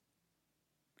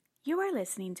You are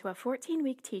listening to a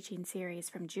 14-week teaching series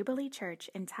from Jubilee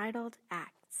Church entitled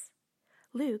Acts.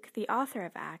 Luke, the author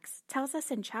of Acts, tells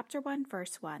us in chapter 1,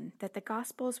 verse 1 that the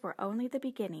Gospels were only the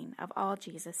beginning of all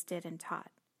Jesus did and taught.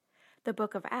 The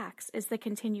book of Acts is the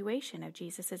continuation of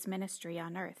Jesus' ministry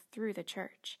on earth through the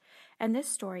church, and this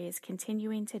story is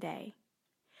continuing today.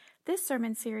 This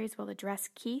sermon series will address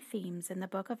key themes in the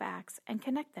book of Acts and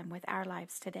connect them with our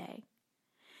lives today.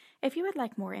 If you would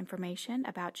like more information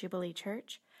about Jubilee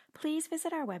Church, please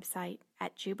visit our website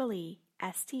at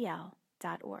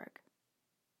jubileestl.org.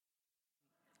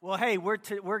 Well, hey, we're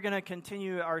going to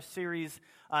continue our series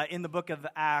in the book of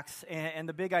Acts, and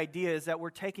the big idea is that we're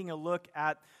taking a look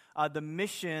at the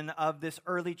mission of this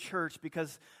early church,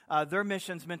 because their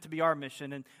mission's meant to be our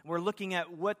mission, and we're looking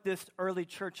at what this early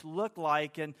church looked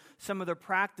like and some of their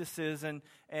practices, and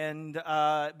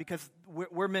because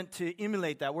we're meant to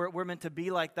emulate that, we're meant to be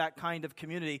like that kind of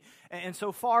community. And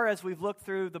so far as we've looked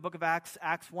through the book of Acts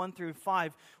 1 through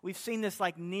 5, we've seen this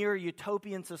like near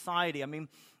utopian society. I mean,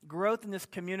 growth in this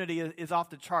community is off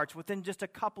the charts. Within just a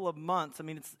couple of months, I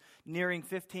mean, it's nearing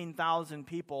 15,000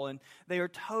 people, and they are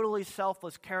totally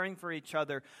selfless, caring for each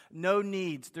other, no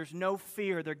needs, there's no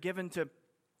fear, they're given to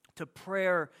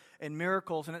prayer and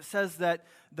miracles. And it says that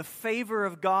the favor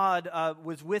of God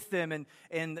was with them,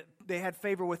 and they had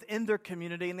favor within their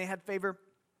community, and they had favor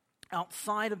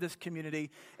outside of this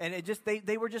community, and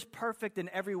they were just perfect in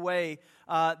every way.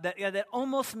 That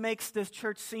almost makes this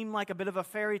church seem like a bit of a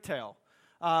fairy tale.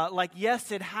 Like,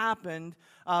 yes, it happened,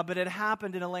 but it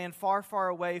happened in a land far, far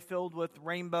away, filled with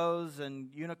rainbows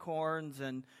and unicorns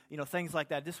and, things like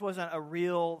that. This wasn't a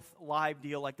real live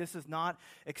deal. Like, this is not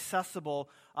accessible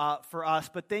for us.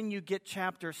 But then you get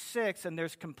chapter 6, and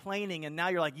there's complaining, and now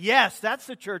you're like, yes, that's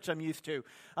the church I'm used to.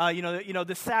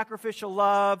 The sacrificial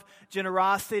love,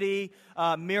 generosity,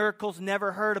 miracles,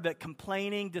 never heard of it.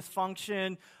 Complaining,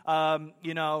 dysfunction,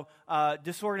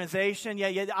 disorganization.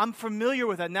 Yeah, I'm familiar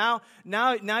with that. Now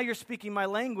you're speaking my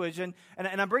language, and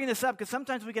I'm bringing this up because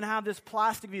sometimes we can have this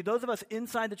plastic view. Those of us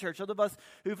inside the church, those of us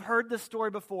who've heard this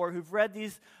story before, who've read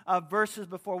these verses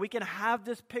before, we can have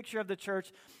this picture of the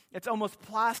church. It's almost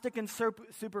plastic and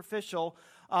superficial.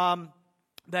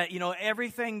 That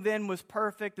everything then was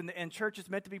perfect, and church is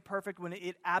meant to be perfect when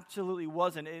it absolutely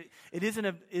wasn't. It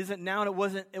isn't now, and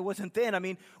it wasn't then. I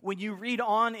mean, when you read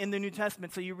on in the New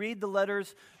Testament, so you read the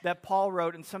letters that Paul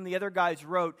wrote and some of the other guys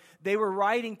wrote, they were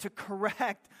writing to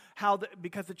correct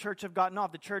because the church had gotten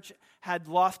off. The church had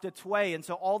lost its way, and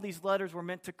so all these letters were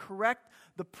meant to correct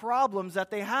the problems that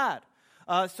they had.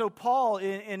 So Paul,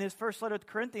 in his first letter to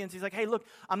Corinthians, he's like, hey, look,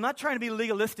 I'm not trying to be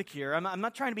legalistic here. I'm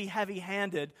not trying to be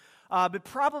heavy-handed, but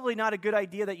probably not a good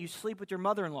idea that you sleep with your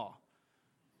mother-in-law.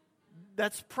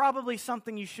 That's probably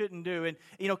something you shouldn't do. And,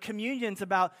 communion's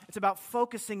about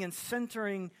focusing and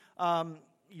centering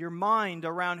your mind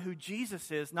around who Jesus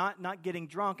is, not getting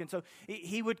drunk. And so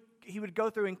he would go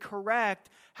through and correct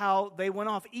how they went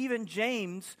off. Even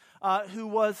James, who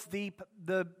was the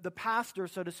pastor,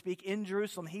 so to speak, in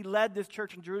Jerusalem, he led this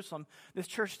church in Jerusalem, this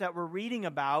church that we're reading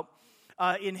about.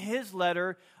 In his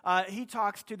letter, he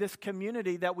talks to this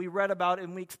community that we read about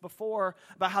in weeks before,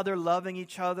 about how they're loving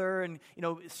each other and,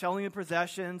 selling the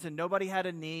possessions, and nobody had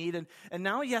a need. And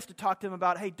now he has to talk to them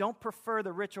about, hey, don't prefer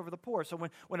the rich over the poor. So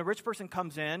when a rich person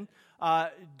comes in,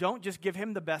 don't just give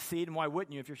him the best seat, and why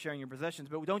wouldn't you if you're sharing your possessions?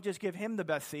 But don't just give him the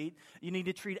best seat. You need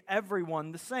to treat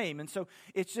everyone the same. And so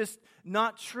it's just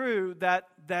not true that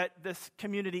this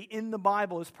community in the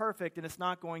Bible is perfect, and it's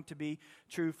not going to be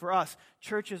true for us.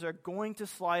 Churches are going to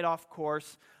slide off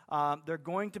course. There are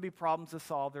going to be problems to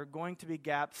solve. There are going to be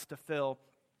gaps to fill.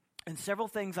 And several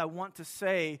things I want to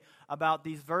say about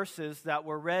these verses that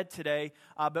were read today,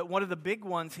 but one of the big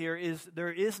ones here is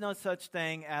there is no such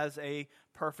thing as a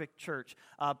perfect church.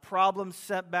 Problems,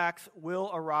 setbacks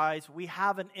will arise. We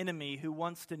have an enemy who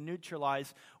wants to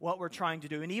neutralize what we're trying to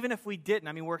do. And even if we didn't,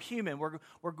 I mean, we're human.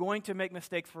 We're going to make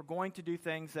mistakes. We're going to do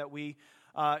things that we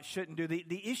shouldn't do.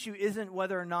 The issue isn't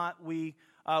whether or not we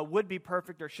would be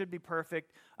perfect or should be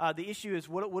perfect. The issue is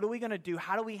what are we going to do?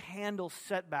 How do we handle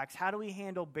setbacks? How do we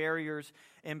handle barriers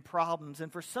and problems?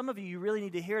 And for some of you, you really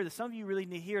need to hear this. Some of you really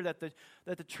need to hear that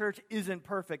the church isn't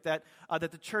perfect, that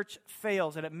the church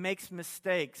fails, that it makes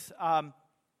mistakes.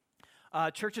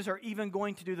 Churches are even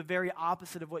going to do the very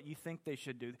opposite of what you think they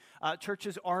should do.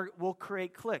 Churches will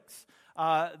create cliques.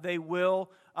 They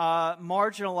will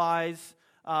marginalize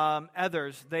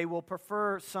others. They will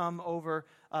prefer some over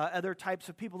other types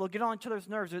of people. They'll get on each other's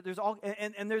nerves.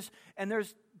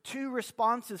 There's two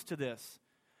responses to this,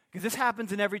 because this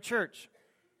happens in every church.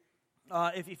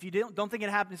 If you don't think it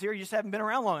happens here, you just haven't been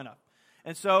around long enough.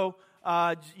 And so,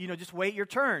 just wait your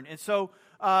turn. And so,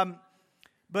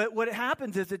 But what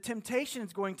happens is the temptation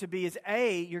is going to be is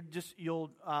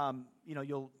you'll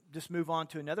just move on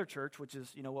to another church, which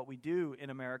is what we do in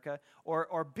America,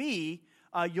 or B,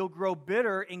 you'll grow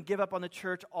bitter and give up on the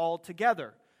church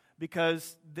altogether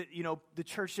because the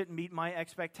church didn't meet my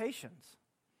expectations.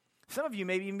 Some of you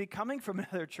may even be coming from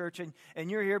another church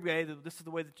and you're here, hey, this is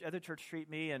the way the other church treat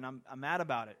me, and I'm mad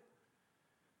about it.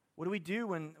 What do we do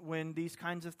when these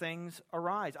kinds of things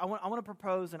arise? I want to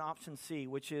propose an option C,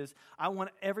 which is I want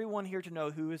everyone here to know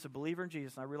who is a believer in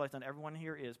Jesus, and I realize not everyone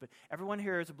here is, but everyone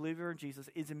here is a believer in Jesus,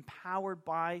 is empowered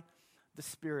by the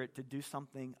Spirit to do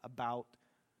something about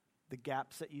the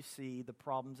gaps that you see, the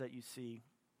problems that you see.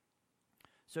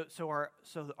 So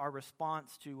our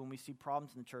response to when we see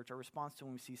problems in the church, our response to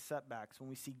when we see setbacks, when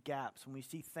we see gaps, when we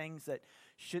see things that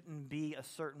shouldn't be a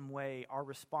certain way, our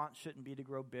response shouldn't be to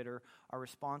grow bitter. Our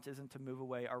response isn't to move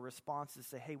away. Our response is to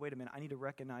say, hey, wait a minute, I need to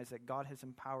recognize that God has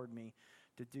empowered me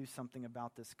to do something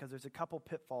about this, because there's a couple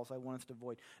pitfalls I want us to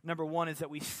avoid. Number one is that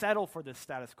we settle for the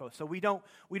status quo. So we don't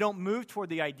move toward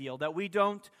the ideal, that we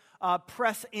don't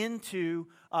press into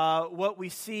what we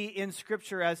see in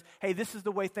Scripture as, hey, this is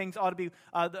the way things ought to be.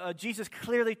 Jesus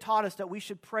clearly taught us that we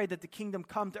should pray that the kingdom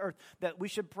come to earth, that we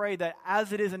should pray that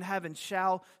as it is in heaven,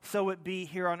 so it be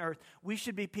here on earth. We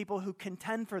should be people who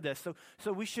contend for this.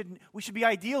 So we should be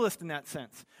idealists in that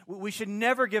sense. We should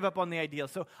never give up on the ideal.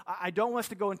 So I don't want us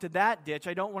to go into that ditch.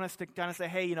 I don't want us to kind of say,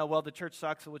 hey, well, the church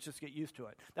sucks, so let's just get used to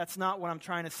it. That's not what I'm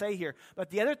trying to say here.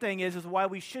 But the other thing is why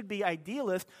we should be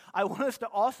idealists. I want us to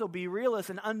also be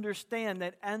realists and understand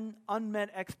that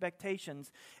unmet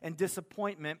expectations and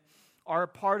disappointment are a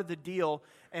part of the deal,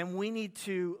 and we need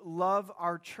to love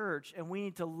our church, and we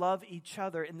need to love each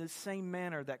other in the same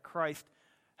manner that Christ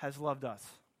has loved us.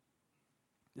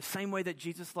 The same way that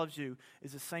Jesus loves you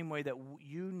is the same way that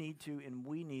you need to and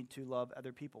we need to love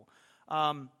other people.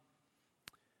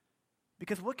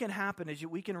 Because what can happen is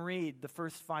we can read the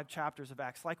first 5 chapters of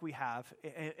Acts like we have,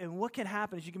 and what can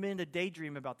happen is you can begin to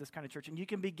daydream about this kind of church, and you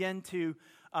can begin to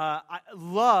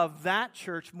love that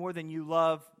church more than you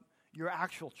love your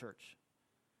actual church.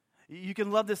 You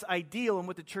can love this ideal and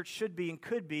what the church should be and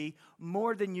could be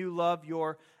more than you love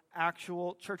your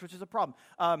actual church, which is a problem.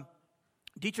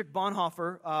 Dietrich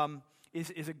Bonhoeffer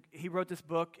he wrote this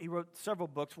book. He wrote several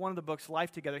books. One of the books,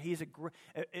 Life Together.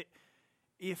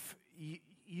 If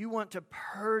you want to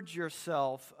purge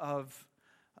yourself of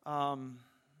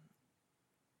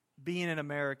being an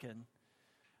American,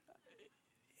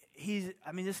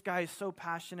 this guy is so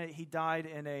passionate. He died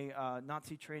in a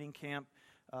Nazi training camp,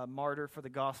 martyr for the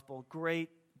gospel. Great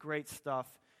stuff.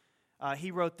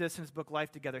 He wrote this in his book,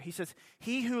 Life Together. He says,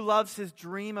 he who loves his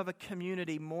dream of a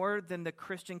community more than the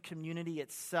Christian community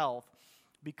itself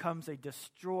becomes a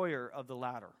destroyer of the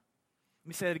latter. Let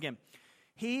me say that again.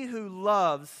 He who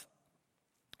loves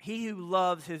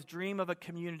his dream of a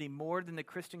community more than the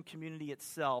Christian community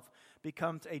itself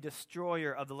becomes a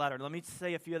destroyer of the latter. Let me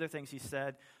say a few other things he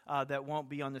said that won't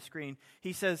be on the screen.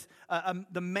 He says,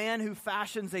 the man who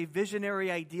fashions a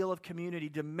visionary ideal of community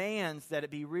demands that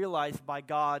it be realized by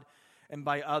God and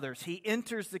by others. He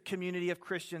enters the community of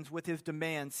Christians with his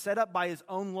demands set up by his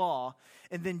own law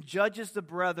and then judges the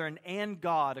brethren and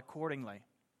God accordingly.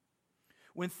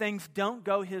 When things don't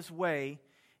go his way,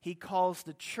 he calls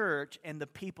the church and the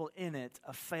people in it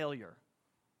a failure.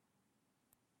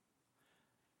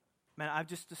 Man, I've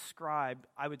just described,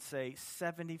 I would say,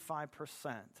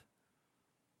 75%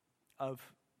 of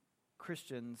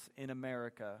Christians in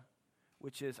America,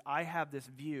 which is I have this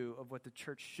view of what the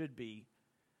church should be,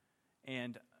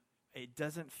 and it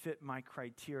doesn't fit my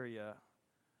criteria,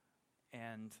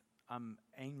 and I'm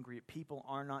angry. People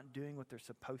are not doing what they're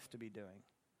supposed to be doing.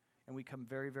 And we become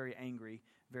very, very angry,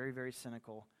 very, very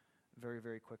cynical, very,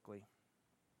 very quickly.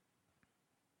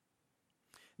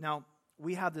 Now,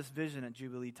 we have this vision at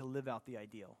Jubilee to live out the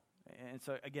ideal. And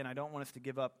so, again, I don't want us to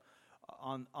give up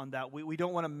on that. We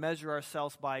don't want to measure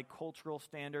ourselves by cultural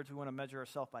standards. We want to measure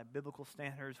ourselves by biblical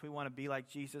standards. We want to be like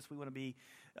Jesus. We want to be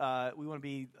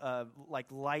like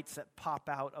lights that pop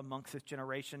out amongst this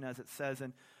generation, as it says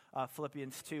in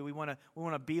Philippians 2. We want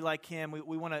to be like him.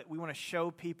 We want to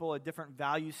show people a different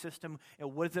value system.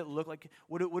 What does it look like?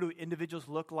 What do individuals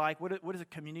look like? What does a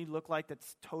community look like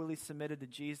that's totally submitted to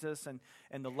Jesus, and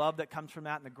the love that comes from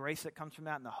that, and the grace that comes from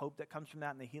that, and the hope that comes from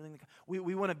that, and the healing?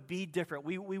 We want to be different.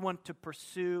 We want to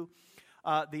pursue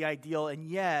the ideal, and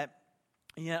yet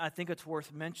I think it's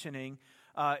worth mentioning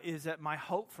is that my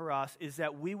hope for us is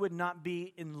that we would not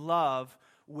be in love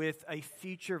with a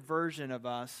future version of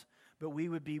us, but we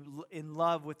would be in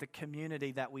love with the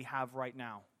community that we have right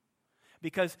now.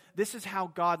 Because this is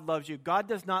how God loves you. God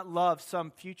does not love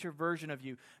some future version of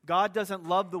you. God doesn't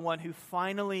love the one who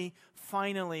finally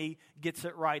gets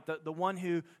it right. The one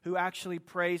who actually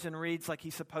prays and reads like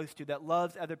he's supposed to, that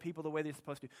loves other people the way they're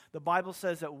supposed to. The Bible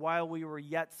says that while we were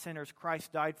yet sinners,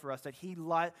 Christ died for us, that he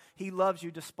loves you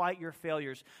despite your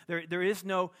failures. There is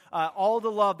no, all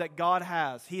the love that God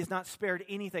has, he has not spared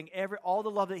anything. All the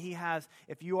love that he has,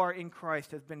 if you are in Christ,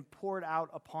 has been poured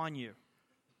out upon you.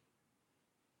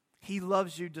 He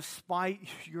loves you despite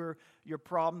your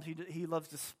problems. He loves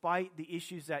despite the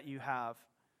issues that you have.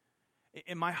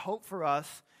 And my hope for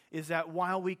us is that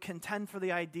while we contend for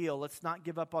the ideal, let's not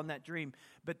give up on that dream,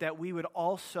 but that we would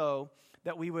also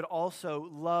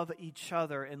love each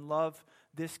other and love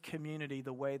this community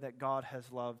the way that God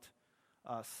has loved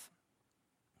us.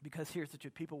 Because here's the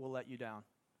truth, people will let you down.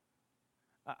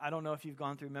 I don't know if you've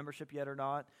gone through membership yet or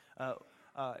not.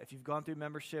 If you've gone through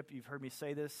membership, you've heard me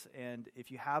say this, and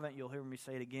if you haven't, you'll hear me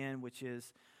say it again, which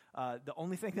is the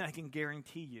only thing that I can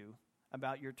guarantee you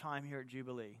about your time here at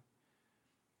Jubilee,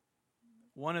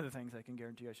 one of the things I can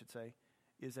guarantee, I should say,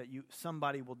 is that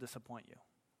somebody will disappoint you,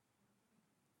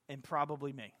 and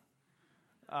probably me.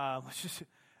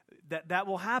 That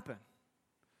will happen.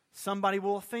 Somebody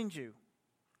will offend you,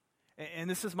 and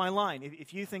this is my line.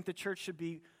 If you think the church should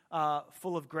be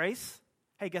full of grace,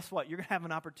 hey, guess what? You're going to have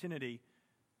an opportunity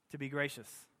to be gracious.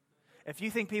 If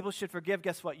you think people should forgive,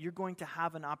 guess what? You're going to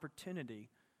have an opportunity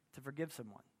to forgive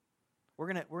someone. We're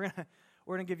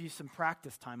gonna give you some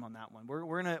practice time on that one.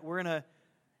 We're gonna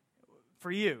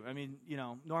for you. I mean,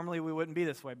 normally we wouldn't be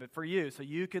this way, but for you, so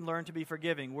you can learn to be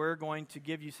forgiving. We're going to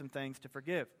give you some things to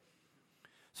forgive.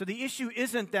 So the issue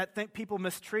isn't that people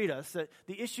mistreat us.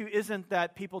 The issue isn't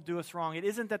that people do us wrong. It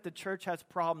isn't that the church has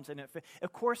problems and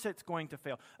of course it's going to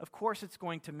fail. Of course it's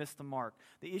going to miss the mark.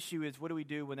 The issue is, what do we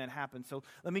do when that happens? So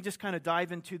let me just kind of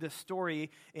dive into this story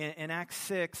in Acts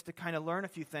 6 to kind of learn a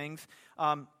few things.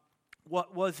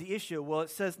 What was the issue? Well, it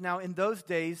says, now in those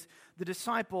days, the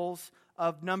disciples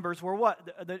of numbers were what?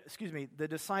 The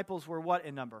disciples were what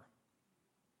in number?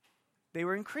 They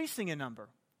were increasing in number.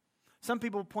 Some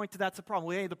people point to that's a problem.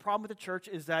 Well, hey, the problem with the church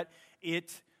is that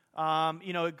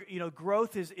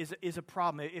growth is a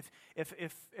problem.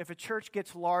 If a church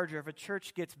gets larger, if a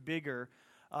church gets bigger,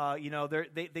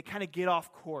 they kind of get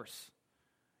off course.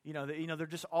 They're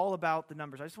just all about the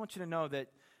numbers. I just want you to know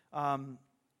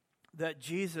that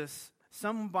Jesus,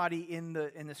 somebody in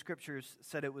the scriptures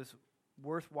said it was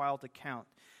worthwhile to count.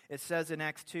 It says in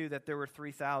Acts 2 that there were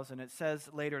 3,000. It says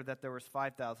later that there was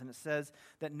 5,000. It says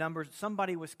that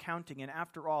somebody was counting. And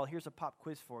after all, here's a pop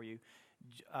quiz for you.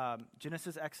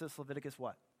 Genesis, Exodus, Leviticus,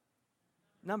 what?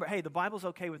 Number. Hey, the Bible's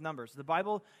okay with numbers. The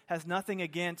Bible has nothing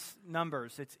against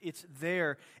numbers. It's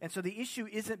there. And so the issue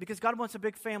isn't, because God wants a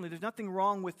big family. There's nothing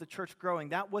wrong with the church growing.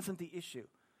 That wasn't the issue.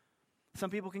 Some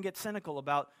people can get cynical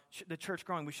about the church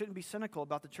growing. We shouldn't be cynical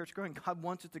about the church growing. God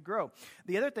wants it to grow.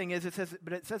 The other thing is, it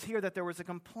says here that there was a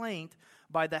complaint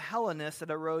by the Hellenists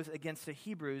that arose against the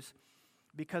Hebrews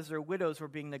because their widows were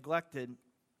being neglected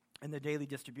in the daily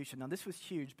distribution. Now, this was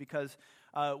huge because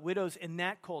widows in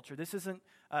that culture, this isn't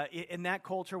in that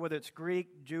culture, whether it's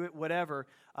Greek, Jewish, whatever,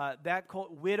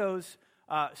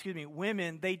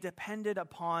 women, they depended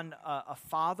upon a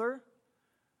father,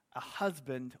 a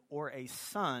husband, or a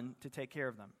son to take care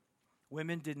of them.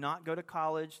 Women did not go to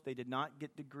college. They did not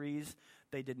get degrees.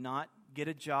 They did not get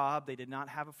a job. They did not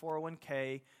have a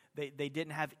 401k. They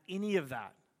didn't have any of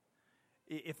that.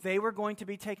 If they were going to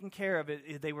be taken care of,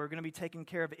 they were going to be taken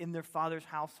care of in their father's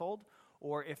household,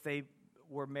 or if they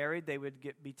were married, they would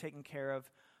be taken care of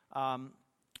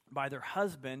by their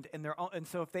husband. And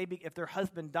so if their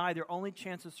husband died, their only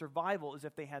chance of survival is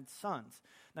if they had sons.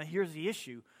 Now, here's the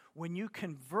issue. When you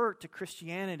convert to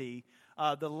Christianity,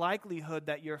 the likelihood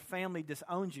that your family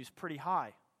disowns you is pretty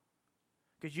high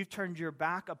because you've turned your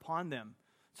back upon them.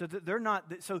 So they're not.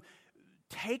 So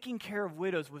taking care of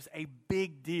widows was a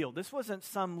big deal. This wasn't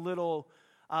some little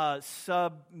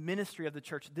sub-ministry of the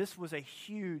church. This was a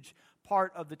huge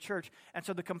part of the church. And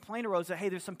so the complaint arose that, hey,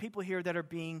 there's some people here that are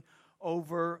being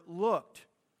overlooked.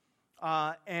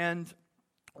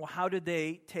 Well, how did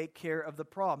they take care of the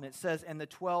problem? It says, and the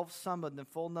 12 summoned the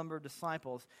full number of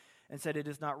disciples and said, it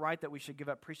is not right that we should give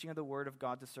up preaching of the word of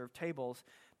God to serve tables.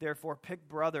 Therefore,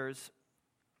 brothers,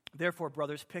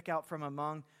 pick out from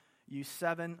among you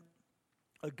 7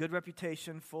 a good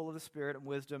reputation, full of the Spirit and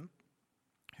wisdom,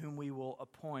 whom we will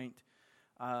appoint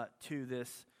to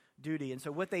this duty. And so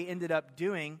what they ended up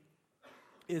doing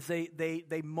is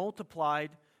they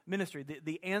multiplied ministry.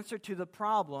 The answer to the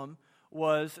problem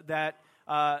was that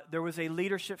there was a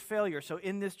leadership failure. So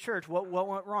in this church, what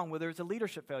went wrong? Well, there was a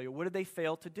leadership failure. What did they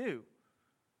fail to do?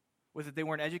 Was it they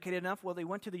weren't educated enough? Well, they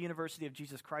went to the University of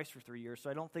Jesus Christ for 3 years, so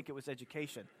I don't think it was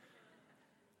education.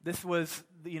 This was,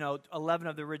 11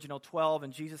 of the original 12,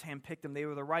 and Jesus handpicked them. They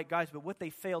were the right guys, but what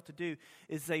they failed to do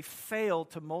is they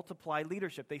failed to multiply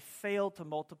leadership. They failed to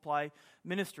multiply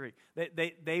ministry.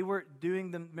 They were doing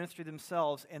the ministry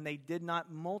themselves, and they did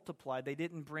not multiply. They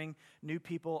didn't bring new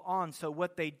people on. So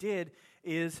what they did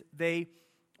is they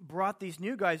brought these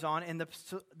new guys on, and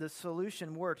the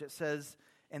solution worked. It says,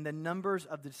 and the numbers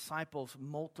of the disciples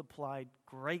multiplied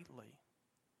greatly.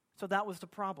 So that was the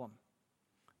problem.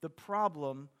 The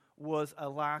problem was a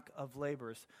lack of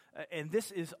laborers. And this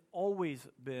has always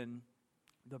been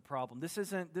the problem. This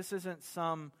isn't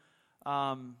some,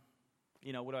 what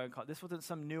do I call it? This wasn't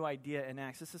some new idea in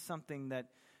Acts. This is something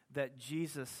that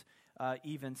Jesus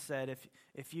even said.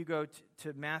 If you go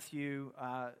to Matthew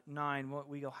 9,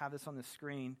 we'll have this on the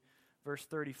screen, verse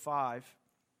 35.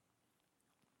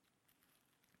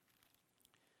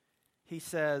 He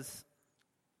says,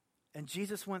 and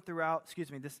Jesus went throughout,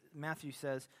 Matthew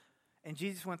says, and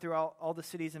Jesus went through all the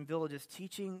cities and villages,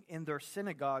 teaching in their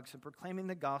synagogues and proclaiming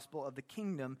the gospel of the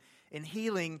kingdom and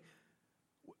healing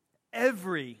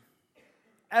every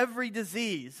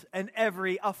disease and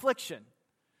every affliction.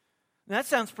 And that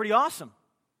sounds pretty awesome.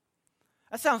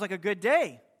 That sounds like a good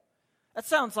day. That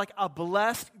sounds like a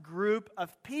blessed group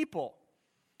of people.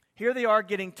 Here they are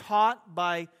getting taught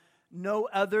by no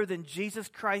other than Jesus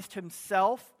Christ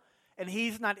himself. And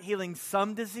he's not healing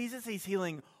some diseases, he's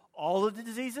healing all of the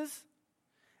diseases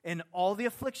and all the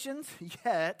afflictions.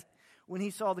 Yet, when he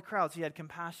saw the crowds, he had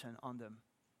compassion on them.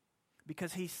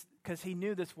 Because he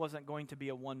knew this wasn't going to be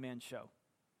a one-man show.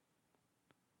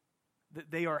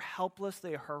 They are helpless,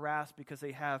 they are harassed because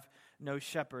they have no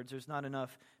shepherds. There's not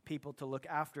enough people to look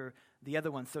after the other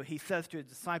ones. So he says to his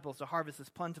disciples, the harvest is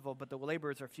plentiful, but the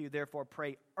laborers are few. Therefore,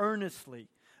 pray earnestly.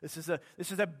 This is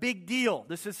a big deal.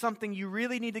 This is something you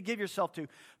really need to give yourself to.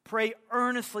 Pray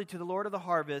earnestly to the Lord of the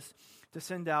harvest to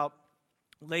send out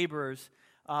laborers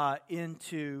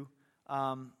into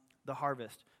the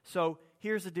harvest. So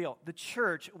here's the deal. The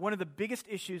church, one of the biggest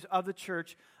issues of the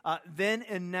church then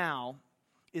and now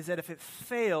is that if it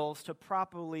fails to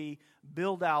properly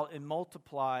build out and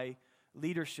multiply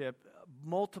leadership,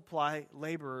 multiply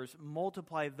laborers,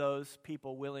 multiply those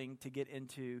people willing to get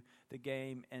into the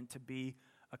game and to be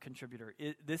a contributor.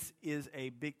 This is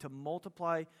to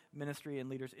multiply ministry and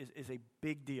leaders is a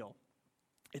big deal.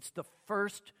 It's the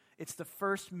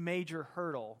first major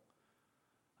hurdle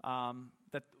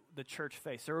that the church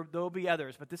faced. There will be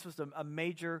others, but this was a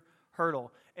major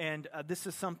hurdle. And this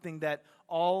is something that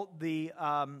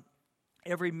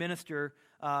every minister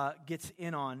gets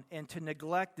in on. And to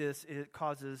neglect this, it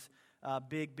causes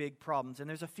big problems. And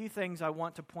there's a few things I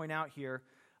want to point out here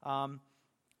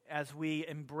as we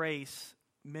embrace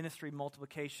ministry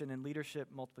multiplication and leadership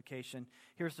multiplication.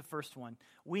 Here's the first one.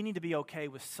 We need to be okay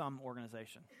with some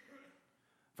organization.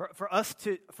 For us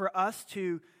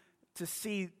to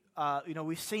see,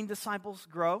 we've seen disciples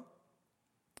grow.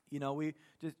 We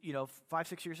just,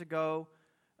 5-6 years ago,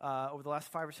 over the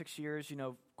last 5 or 6 years,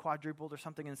 quadrupled or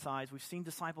something in size. We've seen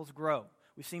disciples grow.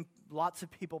 We've seen lots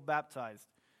of people baptized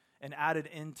and added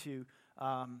into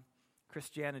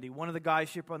Christianity. One of the guys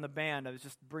here on the band, I was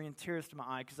just bringing tears to my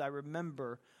eye because I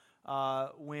remember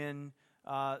when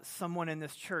someone in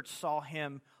this church saw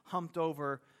him humped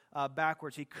over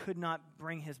backwards. He could not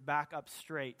bring his back up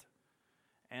straight.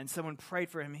 And someone prayed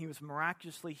for him. He was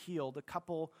miraculously healed. A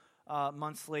couple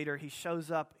months later, he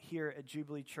shows up here at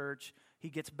Jubilee Church. He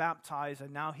gets baptized,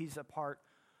 and now he's a part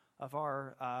of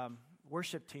our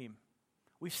worship team.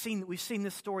 We've seen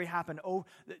this story happen. Oh,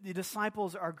 the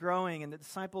disciples are growing and the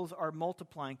disciples are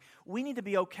multiplying. We need to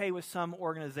be okay with some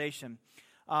organization.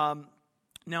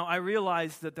 Now, I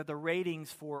realize that the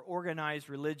ratings for organized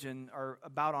religion are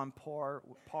about on par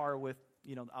with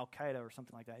Al-Qaeda or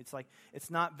something like that. It's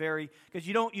not very, because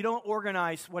you don't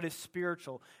organize what is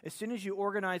spiritual. As soon as you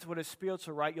organize what is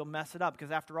spiritual, right, you'll mess it up. Because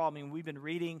after all, we've been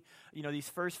reading, these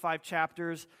first 5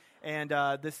 chapters, and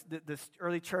this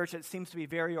early church, it seems to be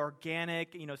very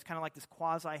organic. It's kind of like this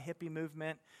quasi-hippie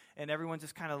movement, and everyone's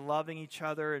just kind of loving each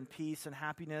other and peace and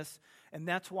happiness, and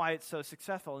that's why it's so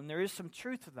successful. And there is some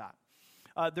truth to that.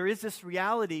 There is this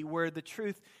reality where the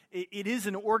truth, it is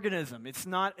an organism. It's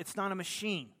not a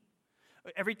machine.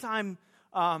 Every time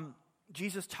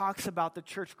Jesus talks about the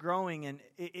church growing, and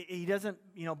he doesn't,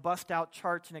 bust out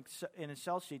charts and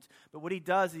Excel sheets, but what he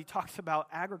does is he talks about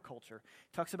agriculture.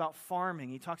 He talks about farming.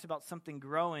 He talks about something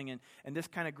growing, and this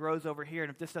kind of grows over here,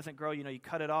 and if this doesn't grow, you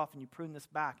cut it off and you prune this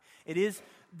back. It is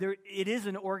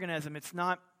an organism. It's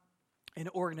not an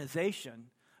organization,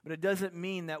 but it doesn't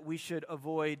mean that we should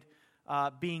avoid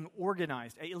being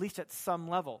organized, at least at some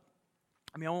level.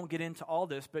 I mean, I won't get into all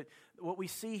this, but what we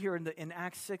see here in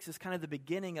Acts 6 is kind of the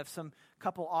beginning of some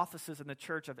couple offices in the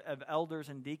church of elders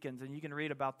and deacons, and you can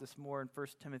read about this more in 1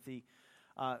 Timothy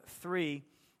 3.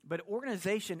 But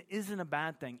organization isn't a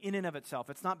bad thing in and of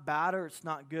itself. It's not bad or it's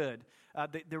not good.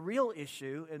 The real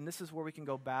issue, and this is where we can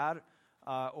go bad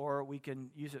or we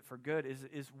can use it for good,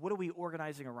 is what are we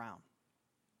organizing around?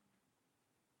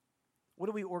 What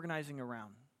are we organizing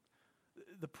around?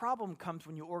 The problem comes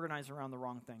when you organize around the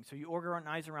wrong thing. So you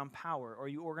organize around power, or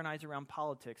you organize around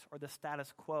politics, or the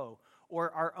status quo,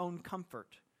 or our own comfort.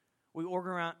 We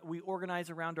organize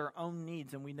around our own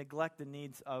needs, and we neglect the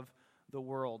needs of the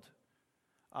world.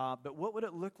 But what would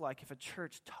it look like if a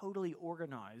church totally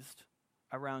organized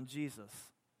around Jesus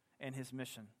and his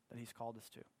mission that he's called us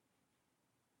to?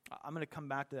 I'm going to come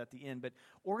back to that at the end, but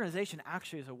organization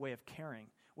actually is a way of caring.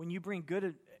 When you bring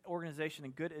good organization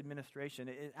and good administration,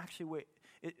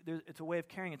 it's a way of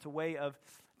caring. It's a way of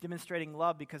demonstrating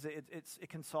love because it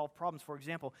can solve problems. For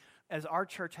example, as our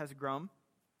church has grown,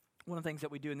 one of the things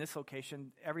that we do in this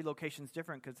location, every location is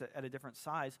different because it's at a different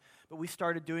size, but we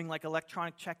started doing like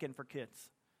electronic check-in for kids.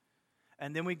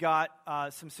 And then we got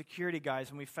some security guys,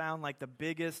 and we found like the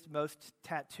biggest, most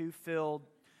tattoo-filled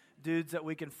dudes that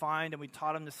we can find, and we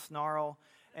taught them to snarl.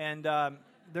 And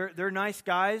they're nice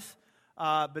guys,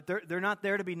 but they're not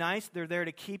there to be nice. They're there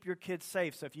to keep your kids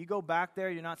safe. So if you go back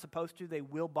there, you're not supposed to, they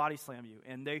will body slam you.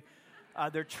 And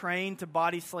they're trained to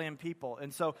body slam people.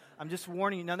 And so I'm just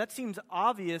warning you. Now, that seems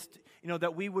obvious,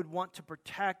 that we would want to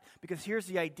protect, because here's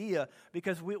the idea.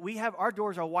 Because we have, our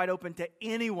doors are wide open to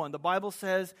anyone. The Bible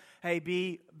says, hey,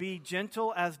 be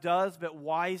gentle as doves, but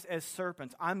wise as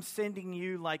serpents. I'm sending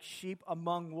you like sheep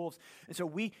among wolves. And so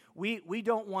we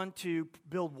don't want to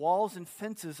build walls and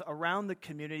fences around the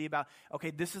community about,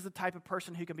 okay, this is the type of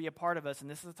person who can be a part of us, and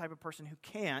this is the type of person who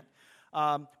can't.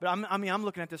 But I'm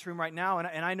looking at this room right now,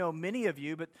 and I know many of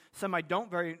you, but some I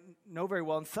don't know very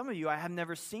well, and some of you I have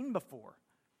never seen before.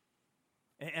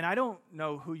 And I don't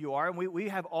know who you are, and we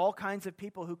have all kinds of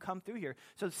people who come through here.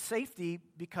 So safety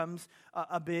becomes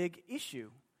a big issue.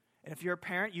 And if you're a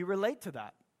parent, you relate to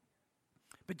that.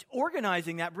 But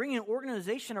organizing that, bringing an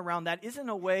organization around that isn't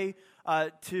a way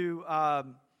to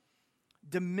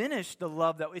diminish the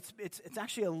love. That it's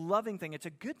actually a loving thing. It's a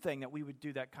good thing that we would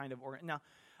do that kind of Now,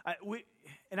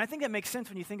 and I think that makes sense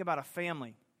when you think about a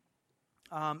family.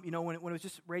 When it was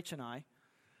just Rach and I,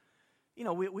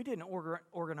 we didn't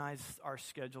organize our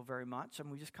schedule very much. I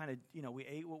mean, we just kind of, we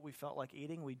ate what we felt like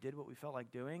eating. We did what we felt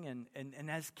like doing. And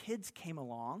as kids came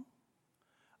along,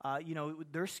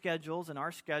 their schedules and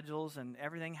our schedules and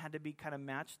everything had to be kind of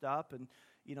matched up. And,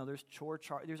 there's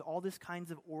there's all this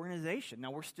kinds of organization.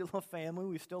 Now, we're still a family.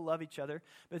 We still love each other.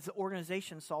 But it's the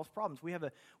organization solves problems. We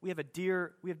have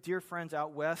dear friends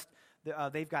out west.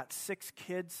 They've got 6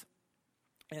 kids.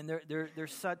 And they're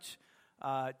such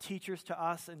teachers to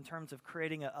us in terms of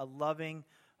creating a loving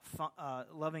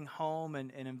home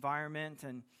and environment.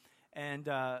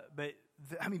 But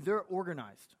they're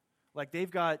organized. Like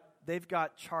they've got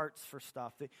charts for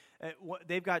stuff.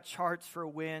 They've got charts for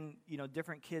when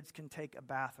different kids can take a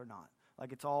bath or not.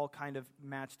 Like it's all kind of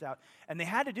matched out. And they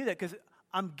had to do that because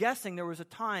I'm guessing there was a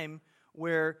time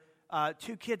where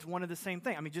 2 kids wanted the same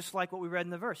thing. I mean, just like what we read in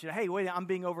the verse. Hey, wait, I'm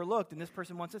being overlooked, and this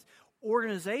person wants this.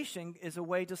 Organization is a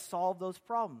way to solve those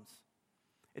problems.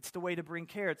 It's the way to bring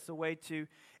care. It's the way to,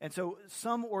 and so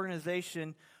some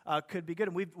organization could be good.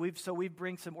 And we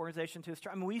bring some organization to this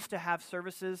church. I mean, we used to have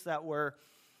services that were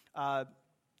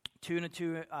 2 or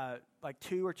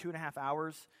 2.5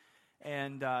 hours,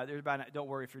 and there's about. Don't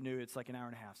worry if you're new, it's like an hour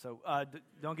and a half. So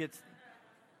don't get.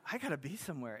 I gotta be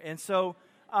somewhere, and so.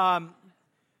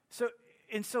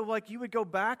 So like you would go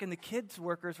back and the kids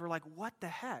workers were like, what the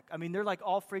heck? I mean, they're like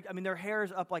all freaked. I mean, their hair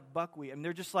is up like buckwheat. I mean,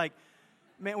 they're just like,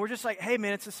 man, we're just like, hey,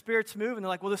 man, it's the Spirit's moving. They're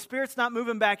like, well, the Spirit's not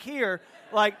moving back here.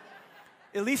 Like,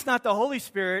 at least not the Holy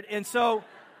Spirit. And so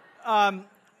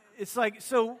it's like,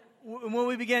 so when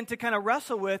we began to kind of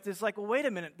wrestle with, it's like, well, wait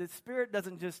a minute. The Spirit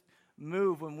doesn't just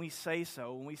move when we say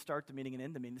so, when we start the meeting and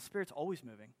end the meeting. The Spirit's always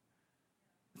moving.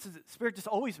 The Spirit just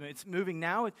always moves. It's moving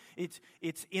now. It's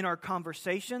in our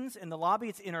conversations in the lobby.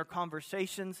 It's in our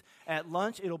conversations at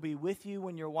lunch. It'll be with you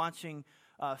when you're watching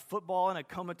football in a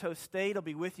comatose state. It'll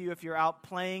be with you if you're out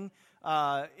playing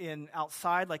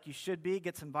outside like you should be.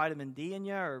 Get some vitamin D in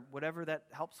you or whatever that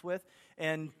helps with.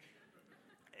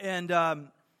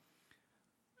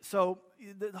 So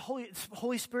the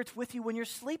Holy Spirit's with you when you're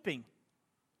sleeping.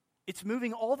 It's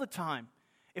moving all the time.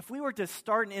 If we were to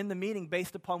start and end the meeting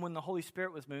based upon when the Holy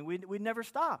Spirit was moving, we'd never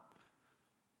stop.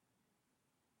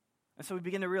 And so we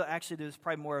begin to realize, actually, there's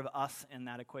probably more of us in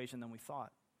that equation than we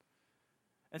thought.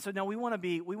 And so now we want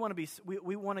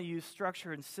to use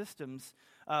structure and systems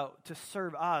to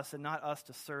serve us, and not us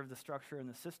to serve the structure and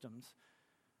the systems.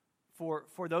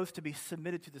 For those to be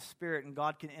submitted to the Spirit, and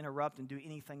God can interrupt and do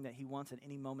anything that He wants at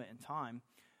any moment in time.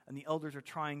 And the elders are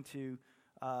trying to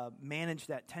manage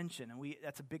that tension. And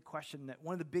that's a big question. That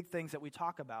one of the big things that we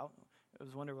talk about. I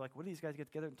was wondering, what do these guys get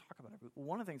together and talk about? Well,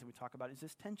 one of the things that we talk about is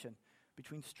this tension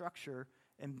between structure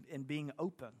and being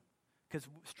open. Because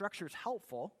structure is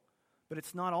helpful, but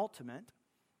it's not ultimate.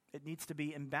 It needs to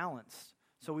be imbalanced.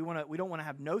 So we don't want to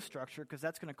have no structure, because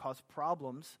that's going to cause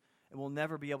problems, and we'll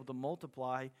never be able to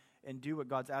multiply and do what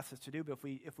God's asked us to do. But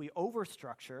if we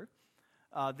over-structure,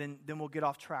 then we'll get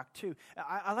off track too.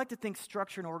 I like to think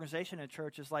structure and organization in a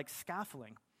church is like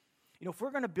scaffolding. If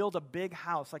we're going to build a big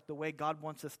house like the way God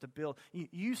wants us to build, you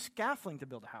use scaffolding to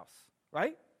build a house,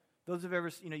 right? Those who've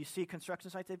ever, you see construction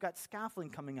sites, they've got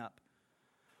scaffolding coming up.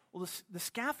 Well, the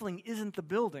scaffolding isn't the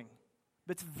building,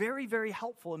 but it's very, very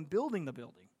helpful in building the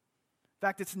building. In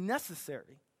fact, it's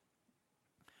necessary.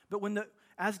 But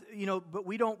but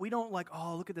we don't like,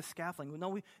 oh, look at the scaffolding.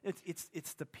 No,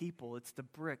 it's the people, it's the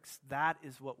bricks. That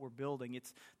is what we're building.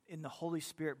 It's in the Holy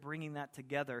Spirit bringing that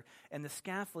together. And the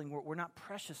scaffolding, we're not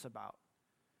precious about.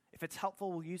 If it's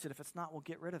helpful, we'll use it. If it's not, we'll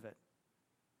get rid of it.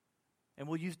 And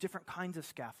we'll use different kinds of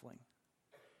scaffolding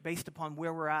based upon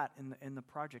where we're at in the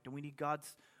project. And we need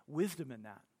God's wisdom in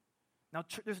that. Now,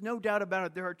 there's no doubt about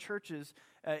it. There are churches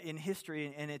in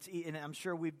history, and I'm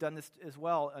sure we've done this as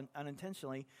well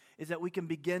unintentionally, is that we can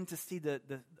begin to see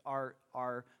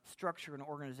our structure and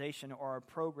organization or our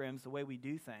programs, the way we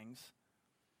do things,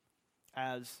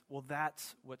 as, well,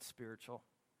 that's what's spiritual.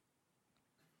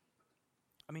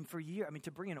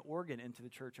 To bring an organ into the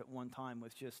church at one time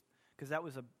was just, because that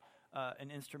was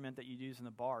an instrument that you'd use in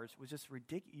the bars, was just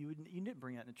ridiculous. You didn't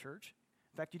bring that in the church.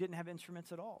 In fact, you didn't have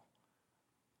instruments at all.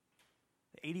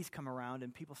 The 80s come around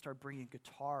and people start bringing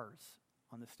guitars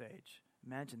on the stage.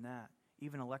 Imagine that.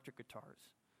 Even electric guitars.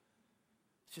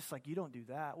 It's just like, you don't do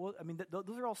that. Well,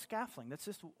 those are all scaffolding. That's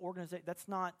just organization. That's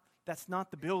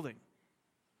not the building.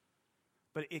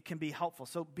 But it can be helpful.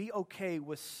 So be okay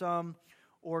with some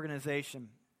organization.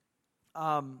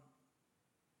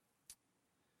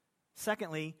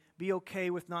 Secondly, be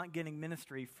okay with not getting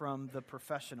ministry from the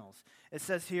professionals. It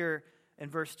says here, in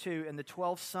verse 2, and the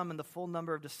 12 summoned the full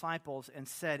number of disciples and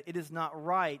said, "It is not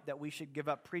right that we should give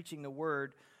up preaching the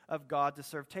word of God to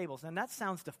serve tables." And that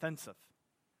sounds defensive.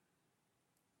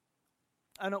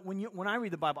 I know when I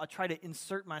read the Bible, I try to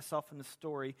insert myself in the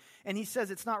story. And he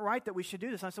says, it's not right that we should do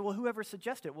this. And I said, well, whoever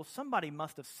suggested it? Well, somebody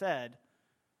must have said,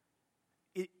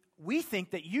 we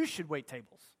think that you should wait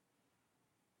tables.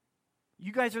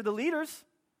 You guys are the leaders.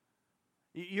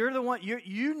 You're the one.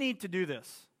 You need to do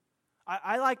this.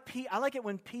 I like it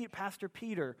when Pastor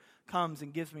Peter comes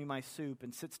and gives me my soup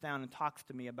and sits down and talks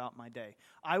to me about my day.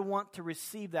 I want to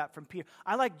receive that from Peter.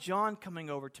 I like John coming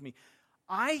over to me.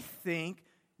 I think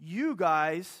you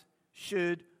guys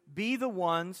should be the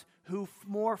ones who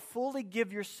more fully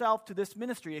give yourself to this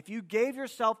ministry. If you gave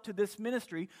yourself to this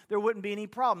ministry, there wouldn't be any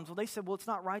problems. Well, they said, well, it's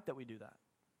not right that we do that.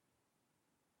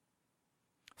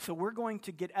 So we're going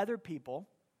to get other people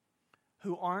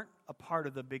who aren't a part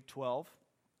of the Big 12,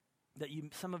 that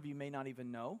some of you may not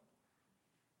even know,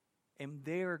 and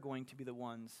they're going to be the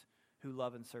ones who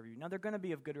love and serve you. Now, they're going to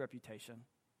be of good reputation,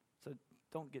 so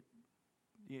don't get,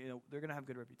 they're going to have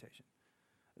good reputation.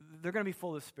 They're going to be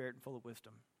full of Spirit and full of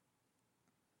wisdom.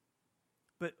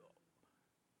 But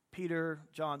Peter,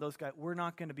 John, those guys, we're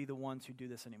not going to be the ones who do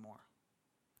this anymore.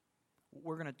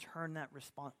 We're going to turn that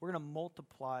response, we're going to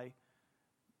multiply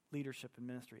leadership and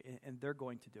ministry, and they're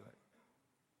going to do it.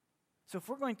 So if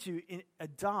we're going to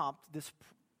adopt this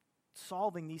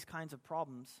solving these kinds of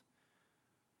problems,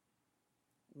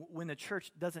 when the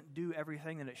church doesn't do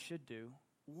everything that it should do,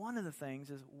 one of the things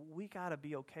is we got to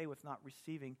be okay with not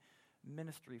receiving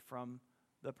ministry from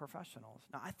the professionals.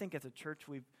 Now, I think as a church,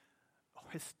 we've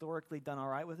historically done all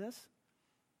right with this.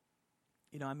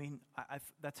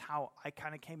 That's how I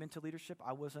kind of came into leadership.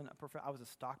 I wasn't I was a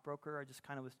stockbroker. I just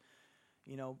kind of was,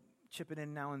 chipping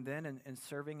in now and then and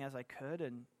serving as I could,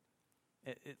 and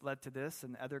it led to this.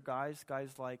 And other guys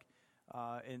like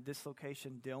in this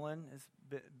location, Dylan has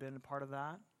been a part of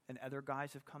that, and other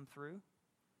guys have come through,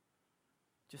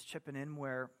 just chipping in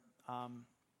where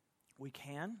we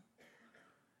can,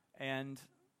 and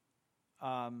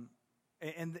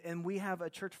we have a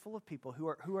church full of people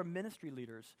who are ministry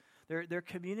leaders. They're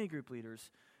community group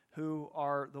leaders who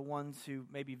are the ones who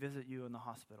maybe visit you in the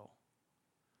hospital.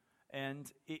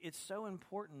 And it's so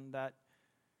important that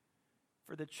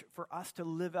for us to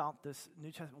live out this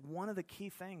New Testament, one of the key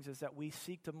things is that we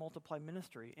seek to multiply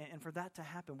ministry. And for that to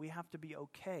happen, we have to be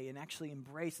okay and actually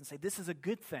embrace and say, this is a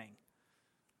good thing.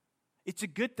 It's a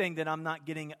good thing that I'm not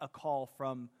getting a call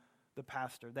from the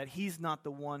pastor, that he's not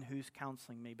the one who's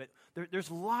counseling me. But there's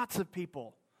lots of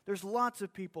people. There's lots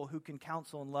of people who can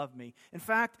counsel and love me. In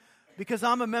fact, because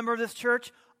I'm a member of this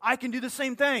church, I can do the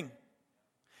same thing.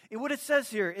 What it says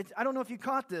here, I don't know if you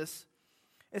caught this.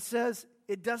 It says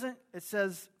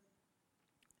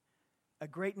a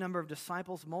great number of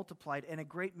disciples multiplied and a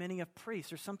great many of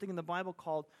priests. There's something in the Bible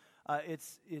called,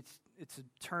 it's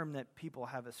a term that people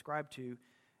have ascribed to,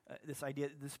 this idea,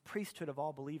 this priesthood of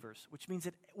all believers, which means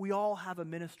that we all have a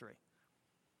ministry.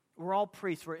 We're all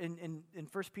priests. We're in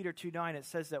 1 Peter 2:9, it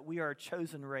says that we are a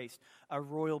chosen race, a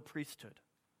royal priesthood.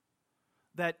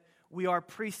 That we are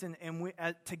priests, and we,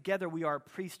 together we are a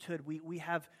priesthood. We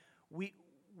have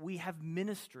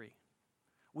ministry.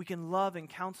 We can love and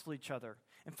counsel each other.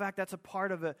 In fact, that's a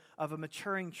part of a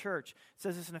maturing church. It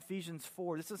says this in Ephesians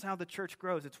 4. This is how the church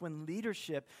grows. It's when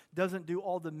leadership doesn't do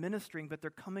all the ministering, but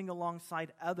they're coming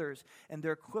alongside others, and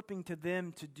they're equipping to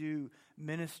them to do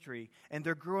ministry. And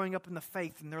they're growing up in the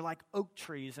faith, and they're like oak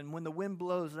trees, and when the wind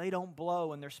blows, they don't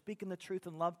blow, and they're speaking the truth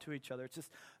and love to each other. It's just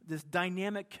this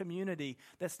dynamic community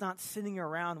that's not sitting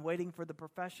around waiting for the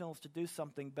professionals to do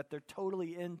something, but they're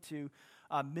totally into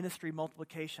ministry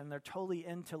multiplication. They're totally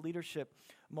into leadership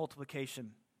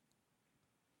multiplication.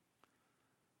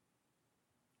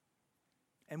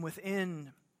 And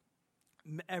within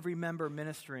every member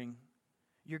ministering,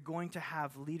 you're going to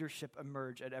have leadership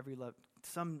emerge at every level.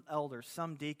 Some elders,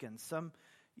 some deacons, some,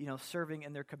 serving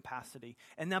in their capacity.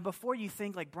 And now before you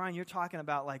think, like, Brian, you're talking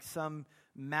about like some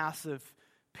massive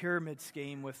pyramid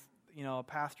scheme with, a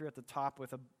pastor at the top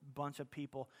with a bunch of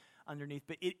people underneath.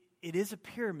 But it is a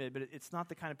pyramid, but it's not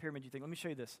the kind of pyramid you think. Let me show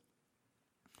you this.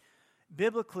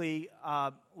 Biblically,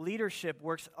 leadership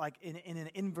works like in an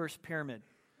inverse pyramid.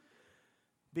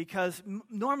 Because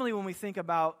normally when we think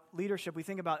about leadership, we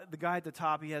think about the guy at the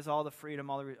top. He has all the freedom,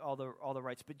 all the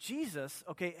rights. But Jesus,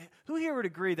 okay, who here would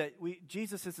agree that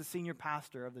Jesus is the senior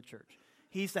pastor of the church?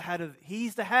 He's the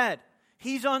head.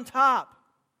 He's on top.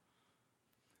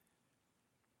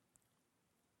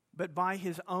 But by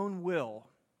his own will,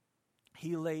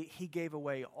 he gave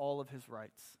away all of his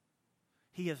rights.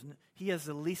 He has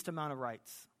the least amount of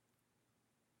rights.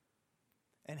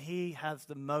 And he has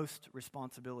the most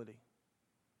responsibility.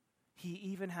 He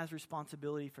even has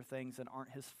responsibility for things that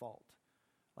aren't his fault,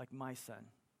 like my son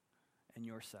and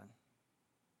your son.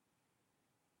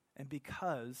 And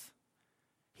because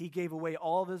he gave away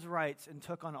all of his rights and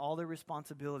took on all the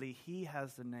responsibility, he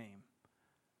has the name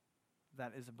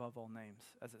that is above all names,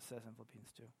 as it says in Philippians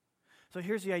 2. So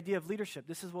here's the idea of leadership.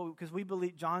 This is because we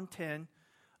believe, John 10,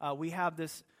 we have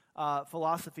this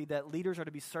philosophy that leaders are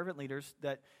to be servant leaders,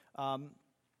 that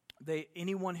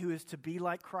anyone who is to be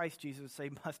like Christ, Jesus say,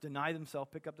 must deny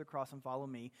themselves, pick up their cross, and follow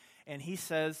me. And he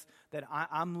says that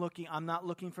I'm not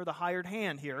looking for the hired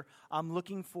hand here. I'm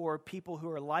looking for people who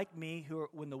are like me,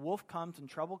 when the wolf comes and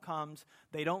trouble comes,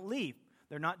 they don't leave.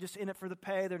 They're not just in it for the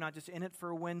pay. They're not just in it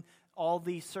for when all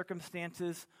the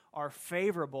circumstances are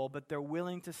favorable, but they're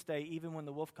willing to stay even when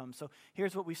the wolf comes. So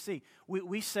here's what we see.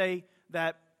 We say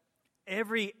that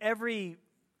every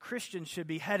Christian should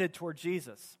be headed toward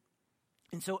Jesus.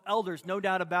 And so elders, no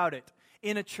doubt about it,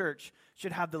 in a church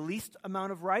should have the least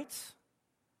amount of rights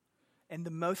and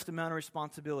the most amount of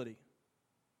responsibility.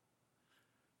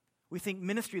 We think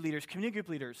ministry leaders, community group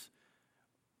leaders,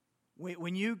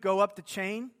 when you go up the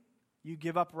chain, you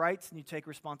give up rights and you take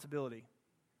responsibility.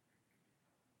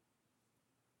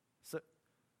 So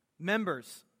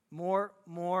members, more,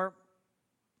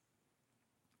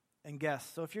 and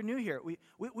guests. So if you're new here,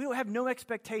 we have no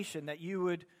expectation that you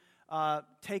would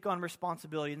take on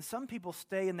responsibility. And some people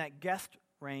stay in that guest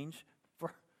range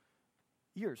for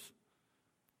years.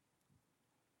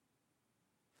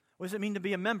 What does it mean to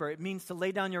be a member? It means to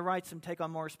lay down your rights and take on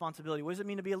more responsibility. What does it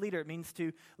mean to be a leader? It means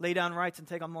to lay down rights and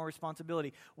take on more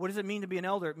responsibility. What does it mean to be an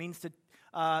elder? It means to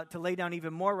lay down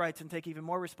even more rights and take even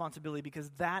more responsibility,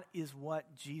 because that is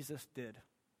what Jesus did.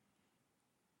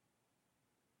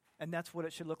 And that's what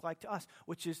it should look like to us,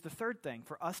 which is the third thing.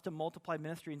 For us to multiply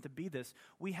ministry and to be this,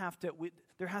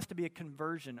 there has to be a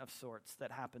conversion of sorts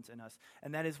that happens in us.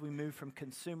 And that is we move from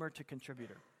consumer to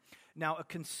contributor. Now, a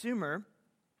consumer,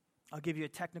 I'll give you a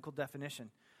technical definition.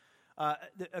 A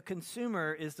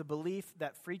consumer is the belief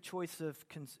that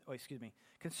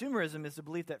consumerism is the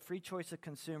belief that free choice of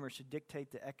consumers should dictate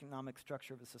the economic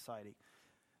structure of a society.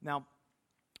 Now,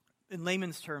 in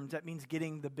layman's terms, that means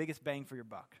getting the biggest bang for your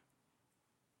buck.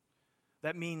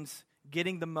 That means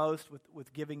getting the most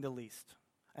with giving the least.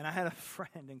 And I had a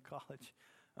friend in college.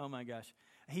 Oh my gosh.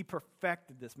 He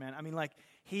perfected this, man. I mean, like,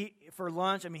 for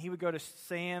lunch, I mean, he would go to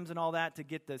Sam's and all that to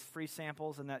get those free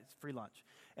samples, and that's free lunch.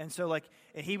 And so, like,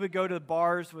 he would go to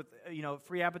bars with,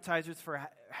 free appetizers for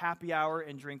happy hour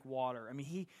and drink water. I mean,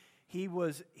 he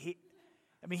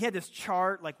had this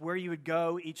chart, like, where you would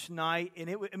go each night, and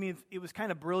it was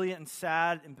kind of brilliant and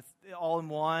sad and all in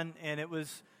one, and it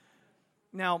was,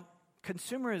 now,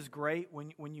 consumer is great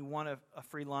when you want a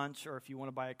free lunch or if you want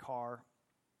to buy a car,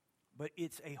 but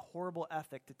it's a horrible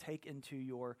ethic to take into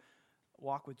your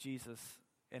walk with Jesus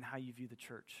and how you view the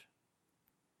church.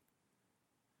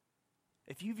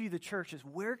 If you view the church as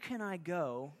where can I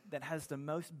go that has the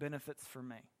most benefits for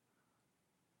me?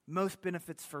 Most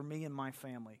benefits for me and my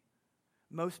family.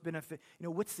 Most benefit,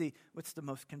 what's the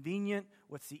most convenient,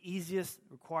 what's the easiest,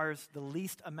 requires the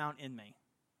least amount in me.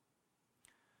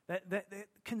 That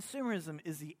consumerism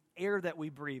is the air that we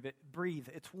breathe.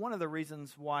 It's one of the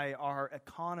reasons why our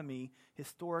economy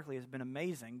historically has been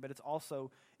amazing, but it's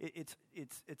also it's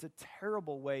a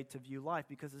terrible way to view life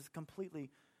because it's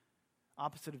completely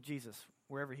opposite of Jesus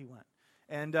wherever he went,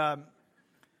 and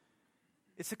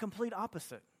it's a complete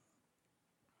opposite.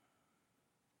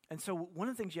 And so one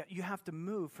of the things you have to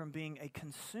move from being a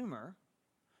consumer.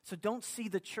 So don't see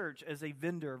the church as a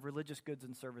vendor of religious goods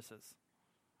and services.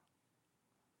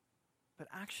 But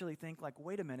actually think like,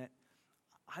 wait a minute,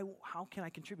 how can I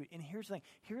contribute? And here's the thing.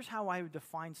 Here's how I would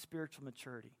define spiritual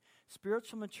maturity.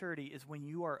 Spiritual maturity is when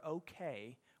you are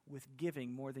okay with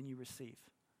giving more than you receive.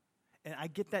 And I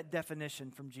get that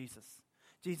definition from Jesus.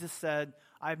 Jesus said,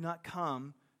 I have not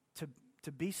come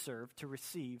to be served, to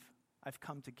receive. I've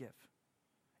come to give.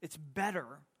 It's better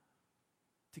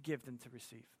to give than to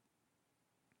receive.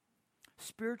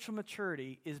 Spiritual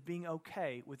maturity is being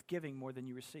okay with giving more than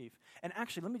you receive. And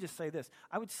actually, let me just say this.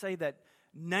 I would say that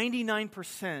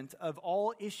 99% of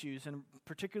all issues, and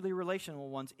particularly relational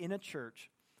ones in a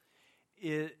church,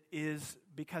 is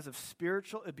because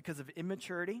of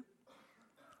immaturity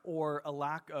or a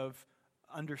lack of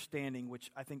understanding,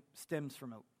 which I think stems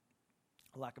from a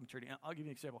lack of maturity. And I'll give you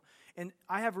an example. And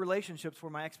I have relationships where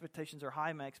my expectations are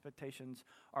high, my expectations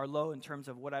are low in terms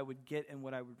of what I would get and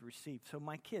what I would receive. So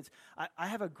my kids, I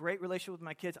have a great relationship with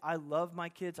my kids. I love my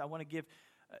kids. I want to give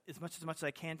as much as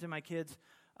I can to my kids.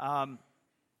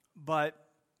 But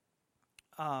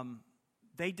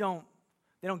they don't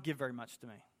give very much to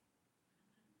me.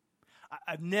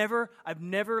 I've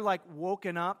never like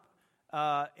woken up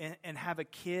and have a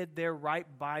kid there right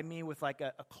by me with like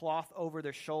a cloth over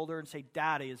their shoulder and say,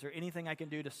 Daddy, is there anything I can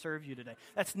do to serve you today?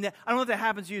 I don't know if that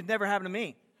happens to you. It's never happened to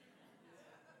me.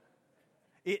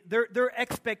 Their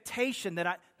expectation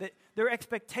their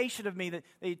expectation of me that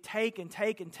they take and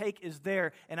take and take is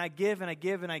there, and I give and I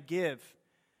give and I give.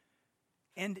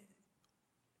 And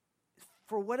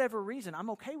for whatever reason,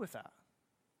 I'm okay with that.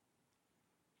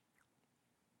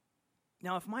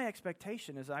 Now, if my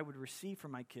expectation is I would receive from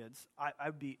my kids,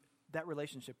 that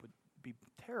relationship would be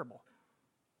terrible.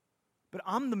 But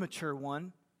I'm the mature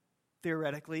one,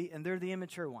 theoretically, and they're the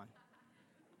immature one.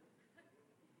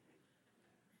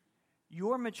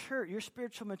 Your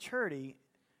spiritual maturity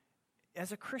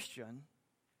as a Christian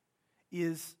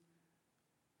is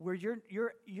where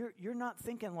you're not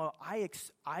thinking, well,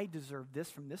 I deserve this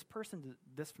from this person,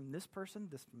 this from this person,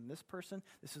 this from this person.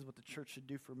 This is what the church should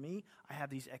do for me. I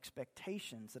have these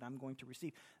expectations that I'm going to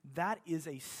receive. That is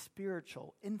a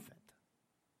spiritual infant.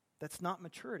 That's not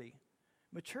maturity.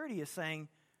 Maturity is saying,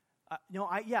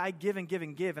 I give and give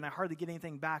and give, and I hardly get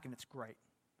anything back, and it's great.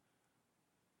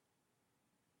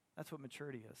 That's what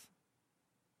maturity is.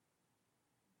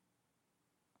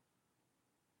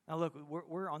 Now look,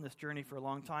 we're on this journey for a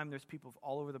long time. There's people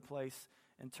all over the place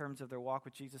in terms of their walk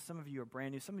with Jesus. Some of you are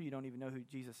brand new. Some of you don't even know who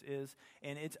Jesus is.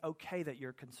 And it's okay that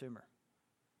you're a consumer.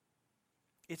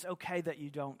 It's okay that you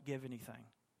don't give anything.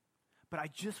 But I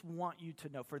just want you to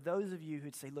know, for those of you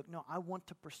who'd say, look, no, I want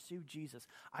to pursue Jesus.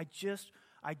 I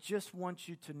just want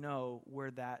you to know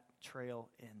where that trail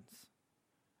ends.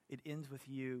 It ends with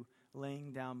you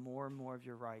laying down more and more of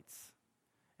your rights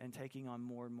and taking on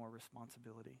more and more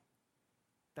responsibility.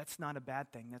 That's not a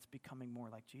bad thing. That's becoming more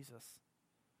like Jesus.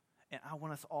 And I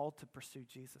want us all to pursue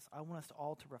Jesus. I want us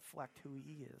all to reflect who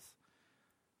he is.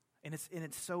 And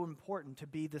it's so important to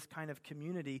be this kind of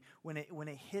community when it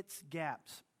hits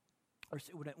gaps, or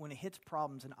when it hits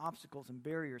problems and obstacles and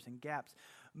barriers and gaps.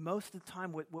 Most of the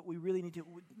time, what we really need to,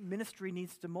 ministry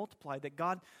needs to multiply, that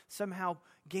God somehow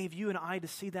gave you and I to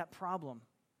see that problem.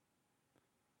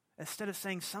 Instead of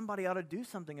saying somebody ought to do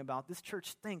something about this church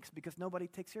stinks because nobody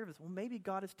takes care of this. Well, maybe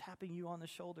God is tapping you on the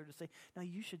shoulder to say, no,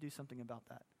 you should do something about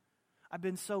that. I've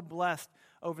been so blessed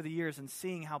over the years in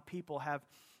seeing how people have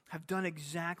have done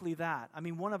exactly that. I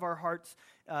mean, one of our hearts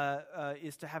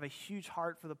is to have a huge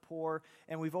heart for the poor,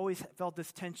 and we've always felt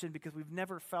this tension because we've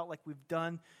never felt like we've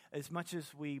done as much as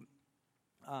we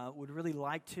would really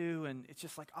like to, and it's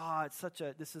just like,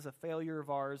 this is a failure of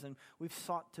ours, and we've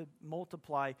sought to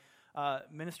multiply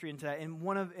ministry into that.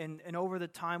 And over the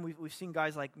time, we've seen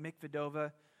guys like Mick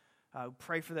Vidova.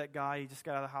 Pray for that guy. He just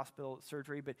got out of the hospital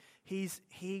surgery, but he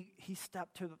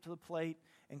stepped to the plate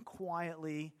and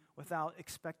quietly, without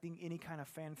expecting any kind of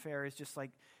fanfare, is just like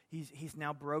he's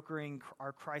now brokering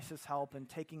our crisis help and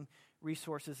taking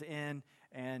resources in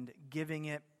and giving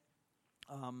it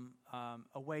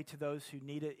away to those who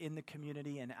need it in the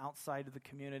community and outside of the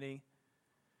community.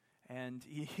 And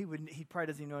he probably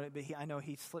doesn't even know it, but I know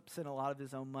he slips in a lot of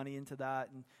his own money into that,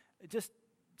 and it just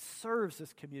serves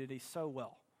this community so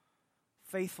well.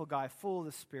 Faithful guy, full of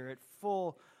the Spirit,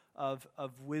 full of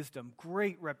wisdom,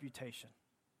 great reputation.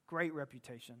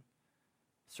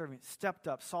 Serving, stepped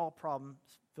up, saw a problem,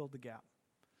 filled the gap.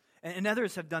 And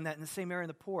others have done that in the same area in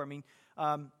the poor. I mean,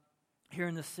 here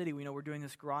in the city, we know we're doing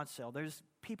this garage sale. There's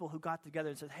people who got together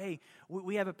and said, hey,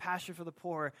 we have a passion for the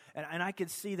poor, and I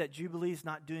could see that Jubilee's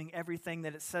not doing everything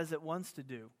that it says it wants to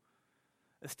do.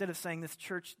 Instead of saying this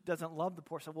church doesn't love the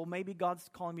poor, so well, maybe God's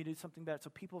calling me to do something better. So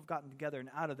people have gotten together, and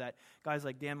out of that, guys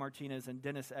like Dan Martinez and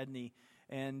Dennis Edney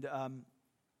and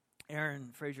Aaron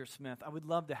Fraser Smith. I would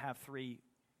love to have 3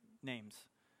 names,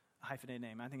 a hyphenated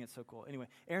name. I think it's so cool. Anyway,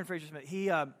 Aaron Fraser Smith,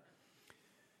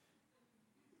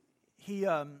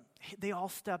 they all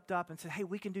stepped up and said, hey,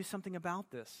 we can do something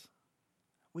about this.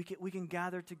 We can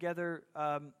gather together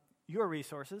your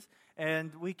resources,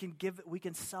 and we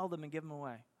can sell them and give them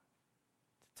away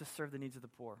to serve the needs of the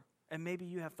poor. And maybe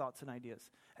you have thoughts and ideas.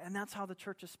 And that's how the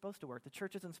church is supposed to work. The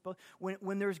church isn't supposed,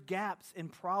 when there's gaps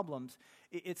and problems,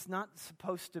 it's not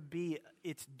supposed to be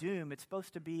its doom. It's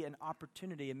supposed to be an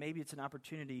opportunity, and maybe it's an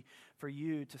opportunity for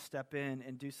you to step in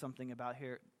and do something about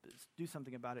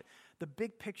it. The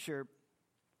big picture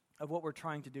of what we're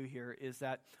trying to do here is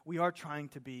that we are trying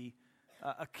to be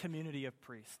a community of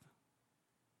priests.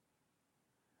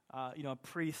 A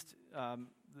priest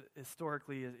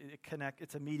historically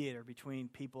it's a mediator between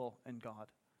people and God.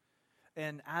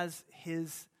 And as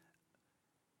his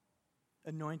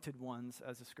anointed ones,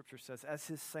 as the scripture says, as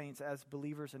his saints, as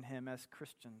believers in him, as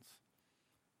Christians,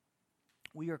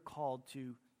 we are called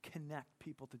to connect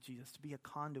people to Jesus, to be a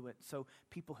conduit so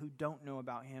people who don't know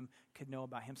about him can know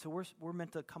about him. So we're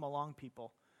meant to come along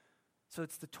people. So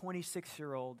it's the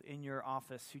 26-year-old in your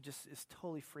office who just is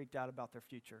totally freaked out about their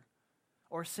future.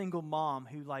 Or a single mom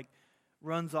who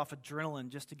runs off adrenaline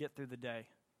just to get through the day.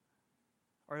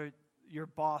 Or your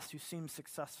boss who seems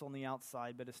successful on the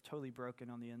outside but is totally broken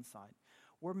on the inside.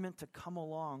 We're meant to come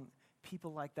along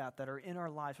people like that are in our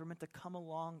lives. We're meant to come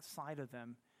alongside of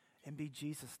them and be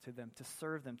Jesus to them, to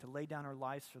serve them, to lay down our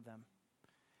lives for them.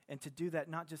 And to do that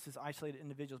not just as isolated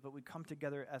individuals, but we come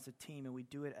together as a team, and we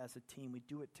do it as a team. We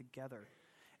do it together.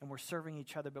 And we're serving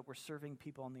each other, but we're serving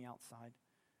people on the outside.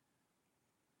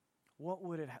 What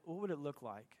would it look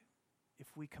like if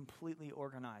we completely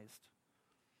organized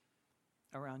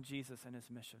around Jesus and his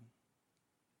mission?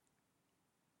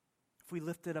 If we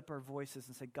lifted up our voices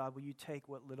and said, God, will you take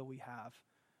what little we have,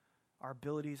 our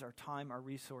abilities, our time, our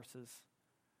resources,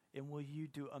 and will you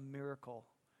do a miracle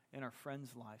in our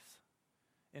friends' lives,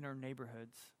 in our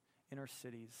neighborhoods, in our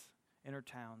cities, in our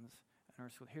towns, in our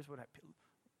schools?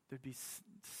 There'd be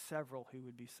several who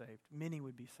would be saved. Many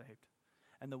would be saved.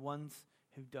 And the ones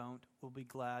who don't will be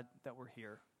glad that we're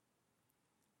here.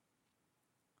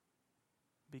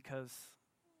 Because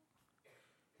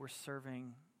we're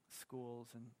serving schools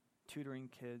and tutoring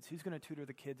kids. Who's going to tutor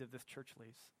the kids if this church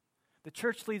leaves? The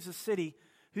church leaves the city.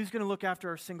 Who's going to look after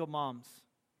our single moms?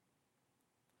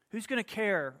 Who's going to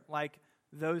care like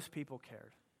those people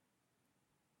cared?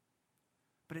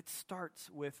 But it starts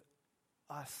with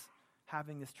us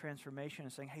having this transformation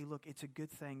and saying, hey, look, it's a good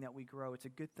thing that we grow. It's a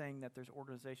good thing that there's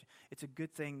organization. It's a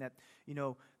good thing that,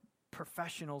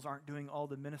 professionals aren't doing all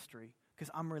the ministry, because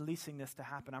I'm releasing this to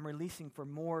happen. I'm releasing for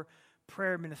more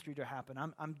prayer ministry to happen.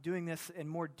 I'm doing this, and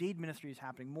more deed ministry is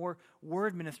happening. More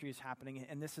word ministry is happening,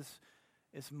 and this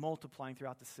is multiplying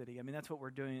throughout the city. I mean, that's what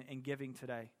we're doing in giving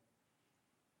today.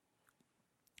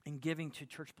 In giving to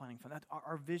church planning fund.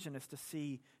 Our vision is to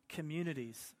see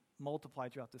communities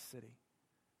multiplied throughout the city,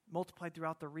 multiplied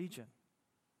throughout the region.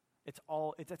 It's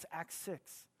Acts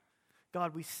 6.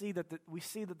 God, we see that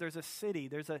there's a city,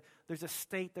 there's a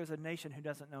state, there's a nation who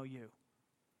doesn't know you.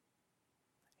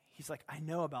 He's like, I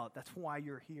know about it. That's why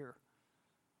you're here.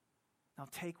 Now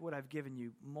take what I've given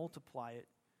you, multiply it.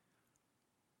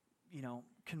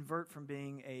 Convert from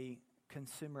being a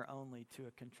consumer only to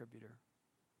a contributor.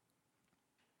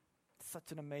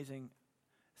 such an amazing,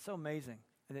 so amazing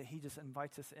that he just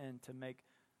invites us in to make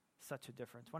such a difference.